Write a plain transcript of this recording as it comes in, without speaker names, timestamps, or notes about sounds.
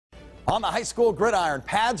On the high school gridiron,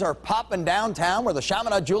 pads are popping downtown where the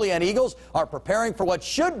Chaminade-Julienne Eagles are preparing for what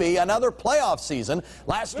should be another playoff season.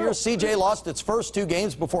 Last year, CJ lost its first 2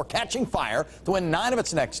 games before catching fire to win 9 of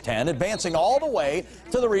its next 10, advancing all the way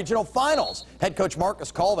to the regional finals. Head coach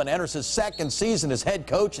Marcus Colvin enters his 2nd season as head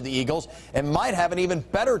coach of the Eagles and might have an even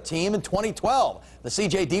better team in 2012. The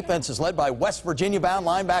CJ defense is led by West Virginia-bound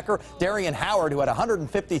linebacker Darian Howard, who had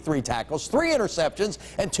 153 tackles, 3 interceptions,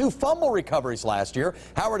 and 2 fumble recoveries last year.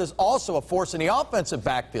 Howard is also a force in the offensive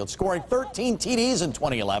backfield, scoring 13 TDs in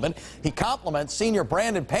 2011. He complements senior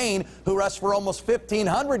Brandon Payne, who rushed for almost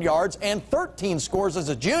 1,500 yards and 13 scores as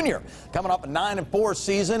a junior. Coming up a 9-4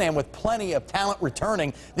 season and with plenty of talent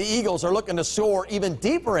returning, the Eagles are looking to soar even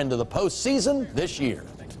deeper into the postseason this year.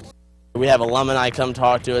 We have alumni come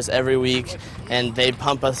talk to us every week, and they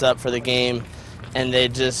pump us up for the game, and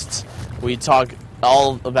we talk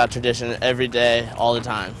all about tradition every day, all the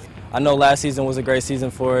time. I know last season was a great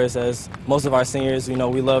season for us, as most of our seniors, we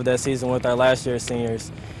loved that season with our last year's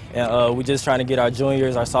seniors. And we're just trying to get our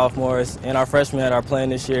juniors, our sophomores, and our freshmen that are playing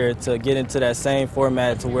this year to get into that same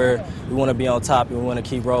format to where we want to be on top and we want to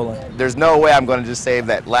keep rolling. There's no way I'm going to just say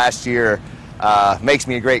that last year makes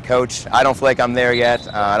me a great coach. I don't feel like I'm there yet.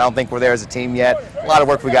 I don't think we're there as a team yet. A lot of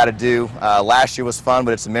work we got to do. Last year was fun,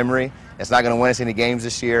 but it's a memory. It's not going to win us any games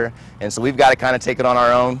this year, and so we've got to kind of take it on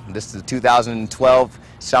our own. This is the 2012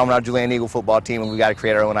 Chaminade-Julienne Eagle football team, and we've got to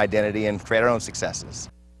create our own identity and create our own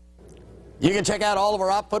successes. You can check out all of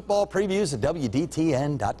our football previews at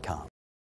WDTN.com.